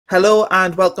Hello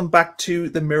and welcome back to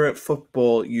the Mirror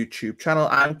Football YouTube channel.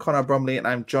 I'm Connor Bromley and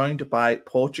I'm joined by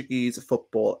Portuguese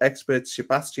football expert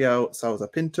Sebastiao Sousa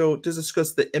Pinto to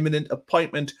discuss the imminent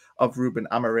appointment of Ruben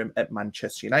Amorim at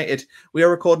Manchester United. We are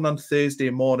recording on Thursday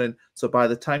morning, so by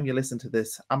the time you listen to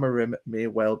this, Amorim may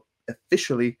well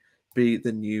officially be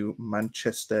the new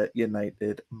Manchester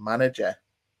United manager.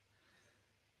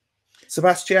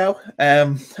 Sebastiao,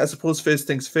 I suppose first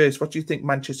things first, what do you think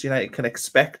Manchester United can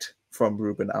expect from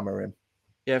Ruben Amorim?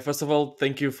 Yeah, first of all,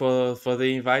 thank you for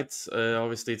the invite.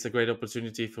 Obviously, it's a great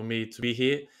opportunity for me to be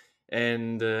here,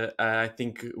 and I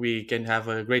think we can have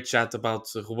a great chat about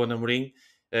Ruben Amorim.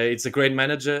 It's a great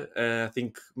manager. I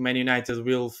think Man United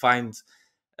will find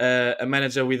a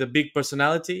manager with a big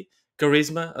personality,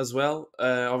 charisma as well.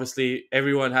 Obviously,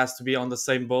 everyone has to be on the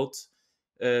same boat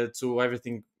to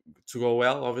everything to go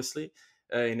well. Obviously,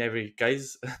 in every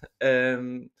case.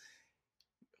 um,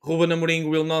 Ruben Amorim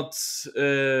will not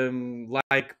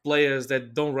like players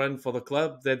that don't run for the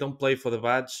club, that don't play for the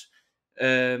badge,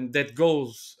 that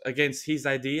goes against his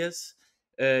ideas.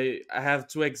 I have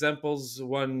two examples.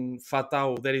 One,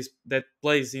 Fatau, that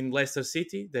plays in Leicester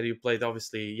City, that he played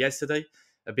obviously yesterday,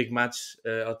 a big match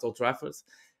at Old Trafford.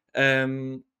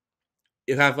 Um,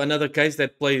 you have another case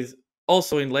that plays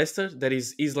also in Leicester. That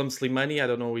is Islam Slimani. I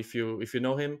don't know if you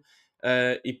know him.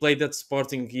 He played at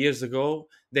Sporting years ago,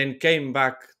 then came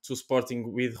back to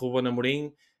Sporting with Ruben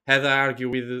Amorim. Had an argue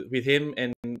with him,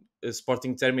 and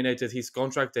Sporting terminated his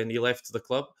contract, and he left the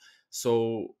club.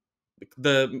 So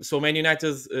Man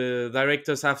United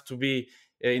directors have to be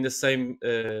in the same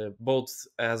boat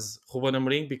as Ruben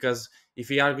Amorim, because if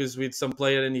he argues with some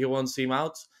player and he wants him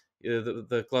out,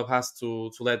 the club has to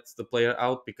let the player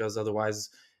out, because otherwise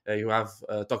you have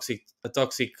a toxic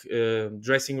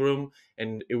dressing room,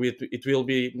 and it will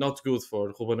be not good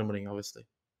for Ruben Amorim, obviously.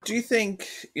 Do you think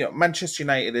Manchester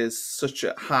United is such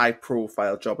a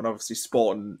high-profile job, and obviously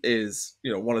Sporting is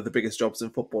one of the biggest jobs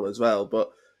in football as well? But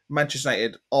Manchester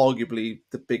United, arguably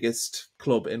the biggest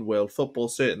club in world football,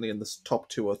 certainly in the top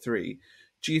two or three.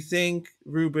 Do you think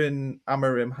Ruben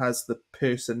Amorim has the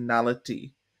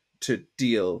personality to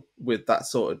deal with that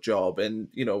sort of job? And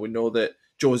we know that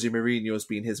Jose Mourinho has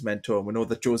been his mentor, and we know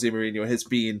that Jose Mourinho has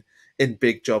been in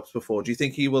big jobs before. Do you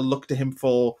think he will look to him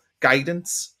for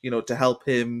guidance, to help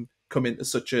him come into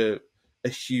such a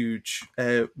huge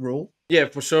role? Yeah,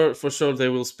 for sure they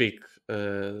will speak.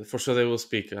 For sure they will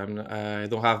speak. I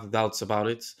don't have doubts about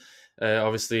it.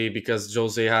 Obviously, because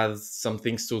Jose has some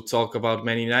things to talk about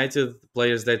Man United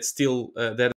players that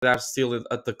are still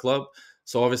at the club.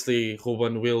 So obviously,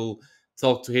 Ruben will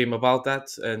talk to him about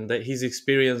that and his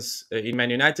experience in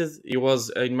Man United. He was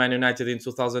in Man United in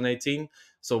 2018,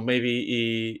 so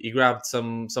maybe he grabbed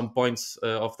some points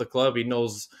of the club. He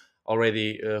knows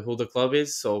already who the club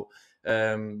is. So.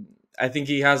 Um, I think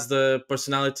he has the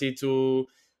personality to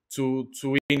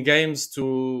win games,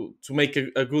 to make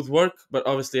a good work. But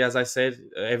obviously, as I said,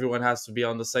 everyone has to be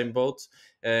on the same boat,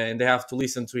 and they have to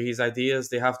listen to his ideas.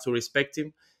 They have to respect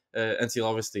him until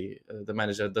obviously the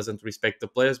manager doesn't respect the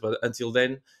players. But until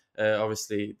then,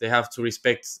 obviously they have to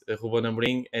respect Ruben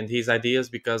Amorim and his ideas,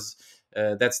 because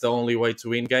that's the only way to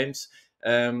win games.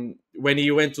 When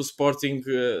he went to Sporting,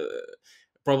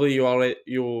 probably you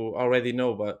already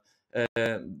know, but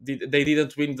they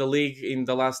didn't win the league in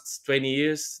the last 20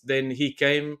 years. Then he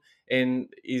came and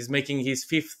is making his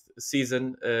fifth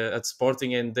season at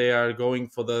Sporting, and they are going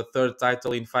for the third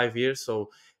title in 5 years. So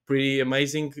pretty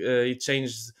amazing. It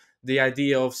changed the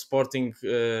idea of Sporting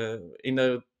in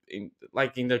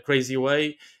a crazy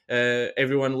way.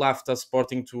 Everyone laughed at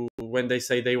Sporting to when they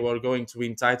say they were going to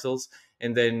win titles,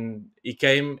 and then he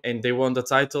came and they won the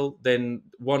title. Then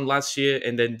won last year,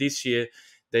 and then this year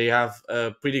they have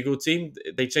a pretty good team.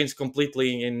 They changed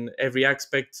completely in every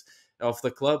aspect of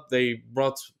the club. They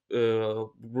brought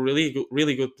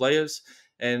really good players,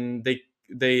 and they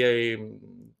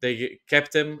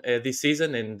kept them this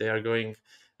season, and they are going.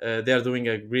 They are doing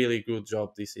a really good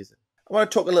job this season. I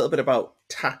want to talk a little bit about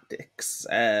tactics.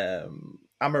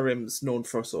 Amorim's known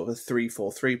for sort of a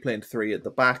 3-4-3, playing three at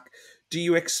the back. Do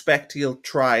you expect he'll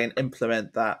try and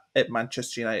implement that at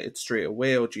Manchester United straight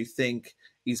away, or do you think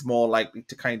he's more likely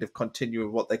to kind of continue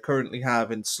with what they currently have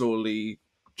and slowly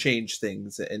change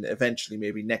things, and eventually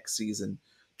maybe next season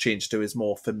change to his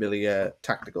more familiar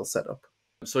tactical setup?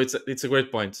 So it's a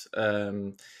great point.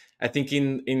 I think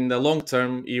in the long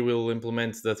term he will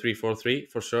implement the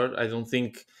 3-4-3 for sure. I don't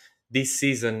think this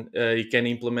season he can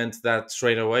implement that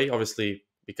straight away. Obviously,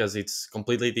 because it's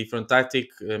completely different tactic.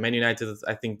 Man United,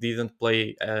 I think,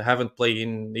 haven't played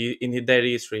in their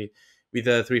history with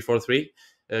a 3-4-3.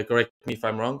 Correct me if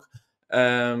I'm wrong.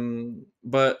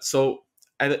 But so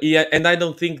yeah, and I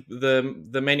don't think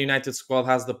the Man United squad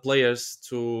has the players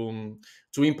to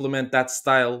implement that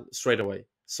style straight away.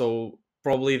 So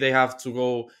probably they have to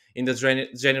go in the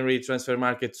January transfer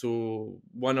market to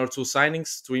one or two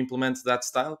signings to implement that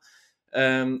style.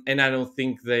 And I don't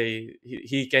think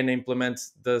he can implement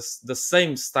the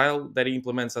same style that he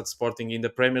implements at Sporting in the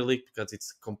Premier League, because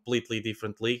it's a completely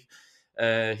different league.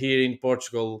 Here in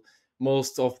Portugal,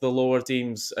 most of the lower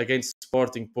teams against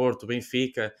Sporting, Porto,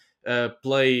 Benfica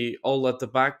play all at the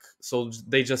back, so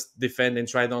they just defend and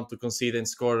try not to concede and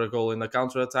score a goal in the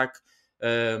counter attack.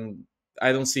 Um,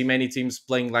 I don't see many teams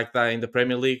playing like that in the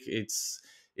Premier League. It's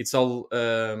all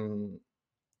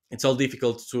it's all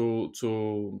difficult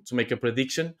to make a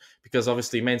prediction, because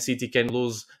obviously Man City can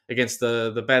lose against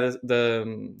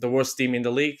the worst team in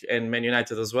the league, and Man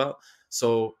United as well.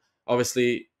 So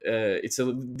obviously it's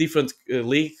a different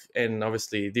league, and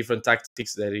obviously different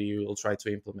tactics that you will try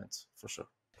to implement for sure.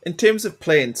 In terms of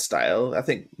playing style, I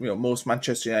think most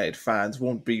Manchester United fans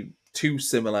won't be too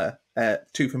familiar,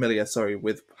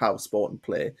 with how Sporting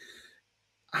play.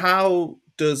 How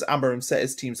does Amorim set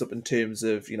his teams up in terms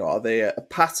of, are they a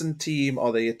passing team?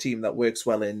 Are they a team that works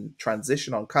well in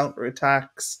transition on counter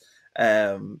attacks?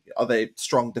 Are they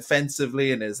strong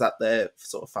defensively, and is that their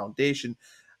sort of foundation?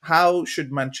 How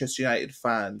should Manchester United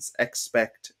fans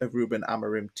expect a Ruben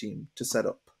Amorim team to set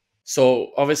up?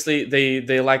 So obviously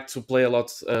they like to play a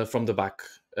lot from the back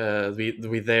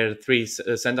with their three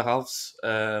centre halves.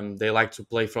 They like to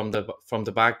play from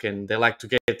the back, and they like to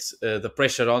get the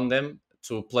pressure on them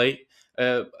to play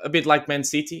a bit like Man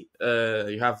City.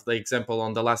 You have the example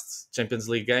on the last Champions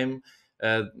League game.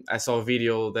 I saw a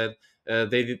video that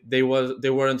they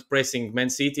weren't pressing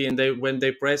Man City, and when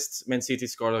they pressed, Man City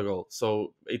scored a goal.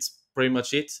 So it's pretty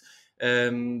much it.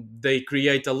 They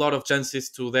create a lot of chances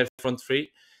to their front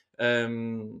three.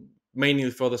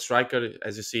 Mainly for the striker,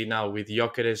 as you see now with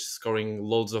Gyökeres scoring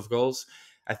loads of goals.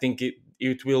 I think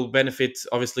it will benefit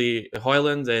obviously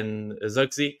Højlund and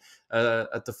Zirkzee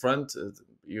at the front.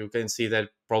 You can see that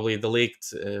probably De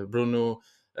Ligt, Bruno,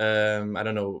 I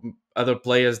don't know, other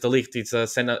players. De Ligt is a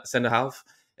centre half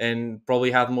and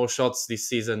probably had more shots this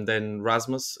season than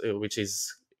Rasmus, which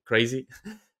is crazy.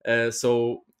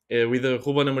 So with the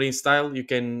Ruben Amorim style, you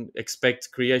can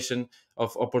expect creation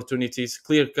of opportunities,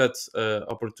 clear-cut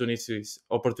opportunities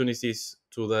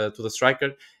to the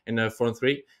striker in a front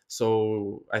three.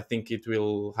 So I think it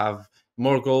will have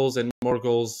more goals and more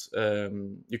goals.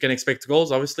 You can expect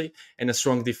goals, obviously, and a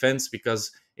strong defense,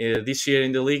 because this year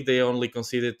in the league they only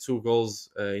conceded 2 goals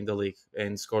in the league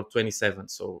and scored 27.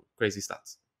 So crazy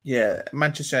stats. Yeah,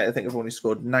 Manchester United, I think, have only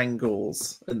scored 9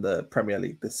 goals in the Premier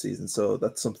League this season, so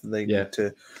that's something they need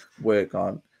to work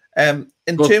on. In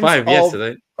Scored terms 5 of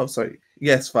yesterday. Oh, sorry.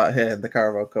 Yes, here in the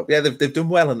Carabao Cup. Yeah, they've done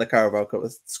well in the Carabao Cup.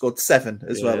 They've scored 7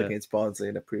 as well against Barnsley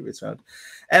in a previous round.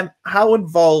 How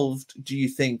involved do you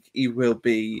think he will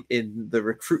be in the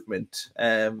recruitment?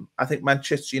 I think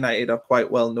Manchester United are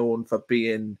quite well known for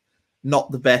being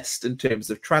not the best in terms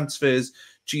of transfers.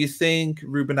 Do you think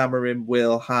Ruben Amorim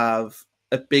will have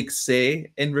a big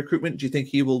say in recruitment? Do you think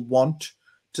he will want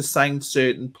to sign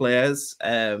certain players,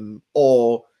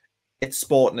 or it's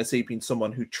Sporting, has he been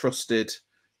someone who trusted,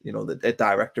 a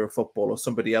director of football or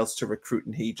somebody else to recruit,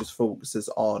 and he just focuses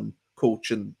on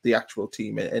coaching the actual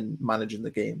team and managing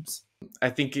the games? I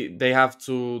think they have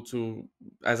to,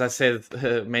 as I said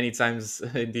many times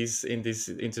in this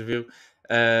interview,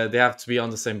 they have to be on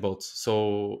the same boat.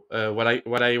 So what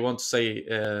I want to say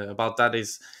about that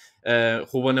is,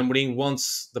 Ruben Amorim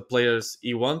wants the players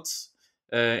he wants,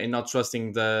 and not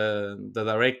trusting the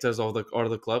directors of the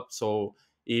club. So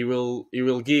he will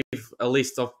give a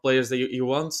list of players that he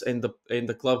wants, and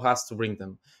the club has to bring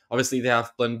them. Obviously, they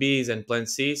have plan Bs and plan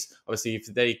Cs. Obviously, if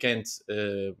they can't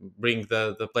bring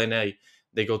the plan A,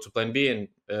 they go to plan B, and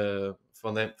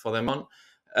for them on.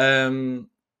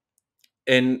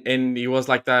 And he was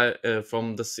like that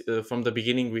from the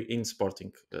beginning in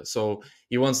Sporting. So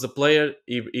he wants the player,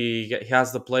 he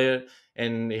has the player,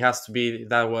 and it has to be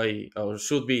that way, or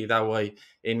should be that way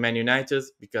in Man United,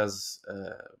 because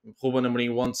Ruben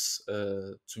Amorim wants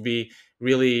to be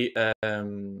really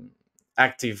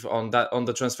active on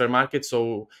the transfer market.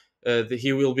 So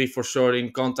he will be for sure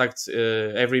in contact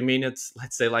every minute,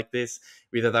 let's say like this,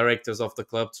 with the directors of the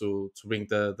club to bring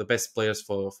the best players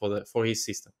for his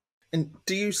system. And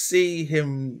do you see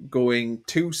him going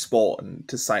to Sporting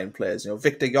to sign players?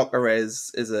 Victor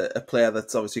Gyökeres is a player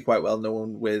that's obviously quite well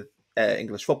known with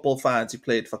English football fans. He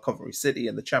played for Coventry City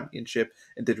in the Championship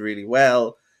and did really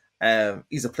well.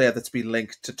 He's a player that's been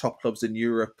linked to top clubs in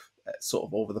Europe sort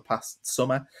of over the past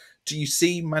summer. Do you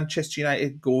see Manchester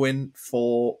United going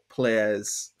for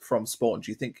players from Sporting?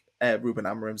 Do you think Ruben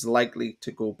Amorim's likely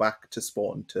to go back to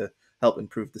Sporting to help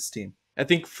improve this team? I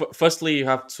think firstly you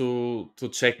have to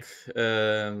check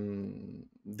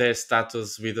their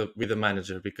status with the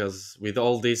manager, because with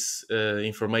all this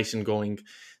information going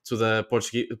to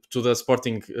the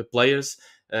Sporting players,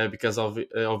 because of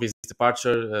his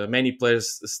departure, many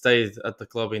players stayed at the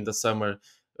club in the summer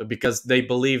because they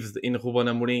believed in Ruben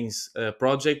Amorim's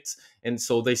project, and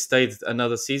so they stayed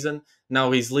another season.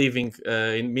 Now he's leaving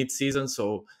in mid-season,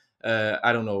 so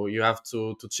I don't know. You have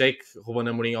to check. Ruben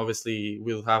Amorim obviously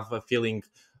will have a feeling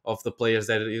of the players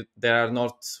that are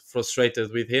not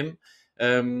frustrated with him.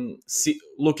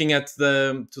 Looking at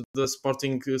the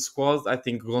Sporting squad, I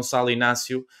think Gonçalo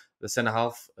Inácio, the centre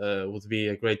half, would be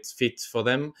a great fit for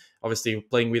them. Obviously,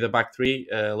 playing with a back three,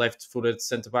 left-footed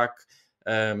centre back.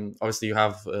 Obviously, you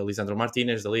have Lisandro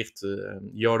Martinez, De Ligt,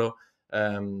 Yoro.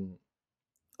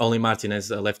 Only Martinez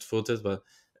left-footed, but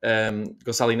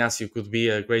Gonçalo Inácio could be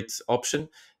a great option.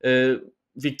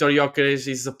 Victor Gyökeres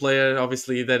is a player,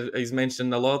 obviously, that is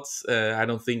mentioned a lot. I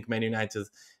don't think Man United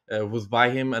would buy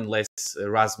him unless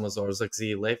Rasmus or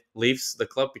Zirkzee leaves the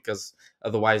club, because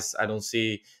otherwise I don't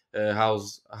see how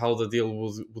the deal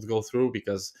would go through,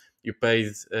 because you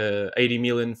paid 80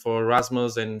 million for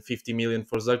Rasmus and 50 million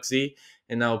for Zirkzee,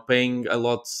 and now paying a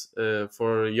lot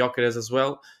for Gyökeres as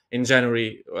well. In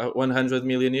January, 100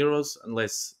 million euros,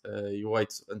 unless you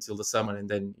wait until the summer and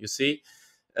then you see.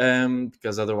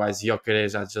 Because otherwise,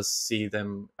 Gyökeres, I just see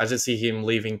him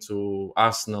leaving to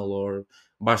Arsenal or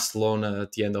Barcelona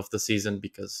at the end of the season,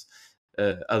 because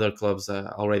other clubs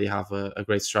already have a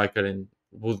great striker and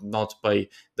would not pay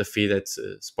the fee that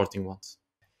Sporting wants.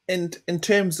 And in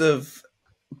terms of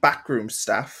backroom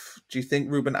staff, do you think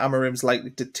Ruben Amorim's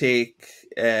likely to take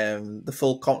the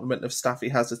full complement of staff he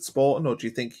has at Sporting, or do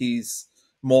you think he's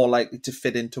more likely to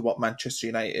fit into what Manchester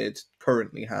United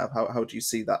currently have? How do you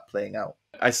see that playing out?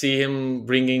 I see him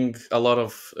bringing a lot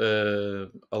of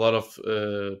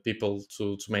people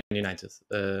to Man United.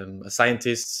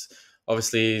 Scientists,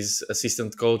 obviously, his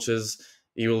assistant coaches.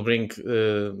 He will bring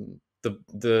the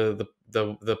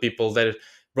people that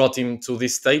brought him to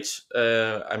this stage,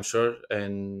 I'm sure,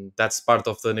 and that's part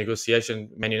of the negotiation.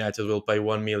 Man United will pay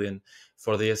 1 million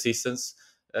for the assistants.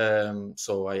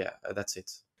 Yeah, that's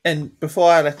it. And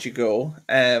before I let you go,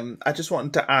 I just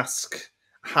wanted to ask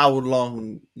how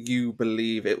long you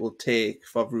believe it will take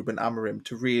for Ruben Amorim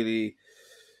to really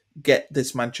get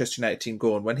this Manchester United team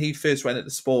going. When he first went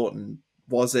into Sporting,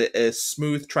 was it a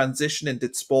smooth transition, and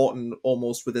did Sporting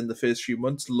almost within the first few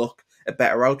months look a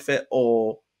better outfit,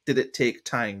 or did it take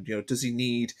time? Does he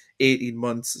need 18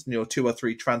 months, 2 or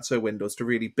 3 transfer windows to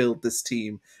really build this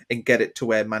team and get it to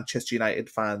where Manchester United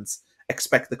fans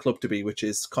expect the club to be, which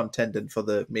is contending for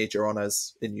the major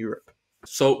honours in Europe?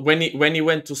 So when he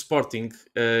went to Sporting,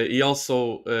 he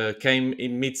also came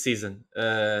in mid-season.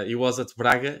 He was at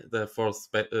Braga, the fourth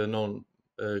known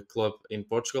club in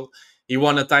Portugal. He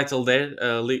won a title there,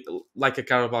 like a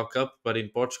Carabao Cup, but in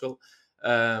Portugal.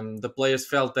 The players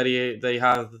felt that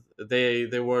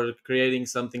they were creating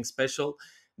something special.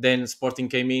 Then Sporting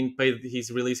came in, paid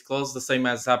his release clause, the same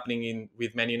as happening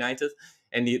with Man United,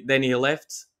 and then he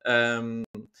left. And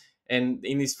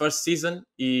in his first season,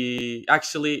 he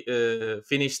actually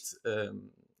finished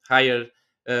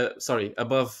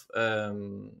above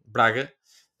Braga.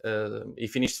 He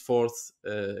finished fourth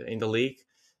in the league,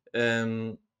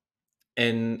 and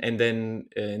then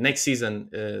next season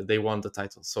they won the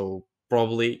title. So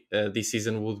probably this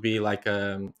season would be like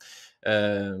a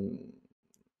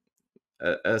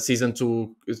season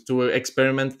to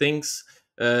experiment things,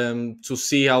 to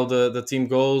see how the team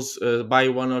goes, buy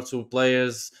 1 or 2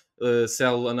 players,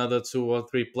 sell another 2 or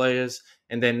 3 players,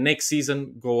 and then next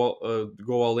season go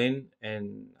all in.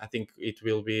 And I think it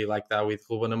will be like that with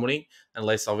Ruben Amorim,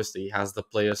 unless obviously he has the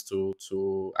players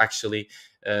to actually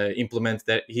implement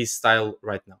his style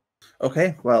right now.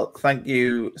 Okay, well, thank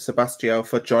you, Sebastiao,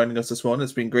 for joining us this morning.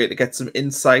 It's been great to get some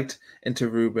insight into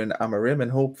Ruben Amorim,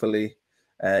 and hopefully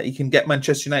he can get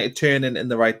Manchester United turning in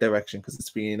the right direction, because it's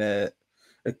been a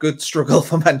good struggle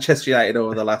for Manchester United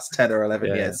over the last 10 or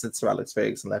 11 years since Sir Alex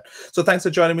Ferguson left. So thanks for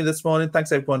joining me this morning.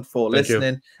 Thanks, everyone, for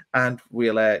listening, and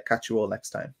we'll catch you all next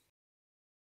time.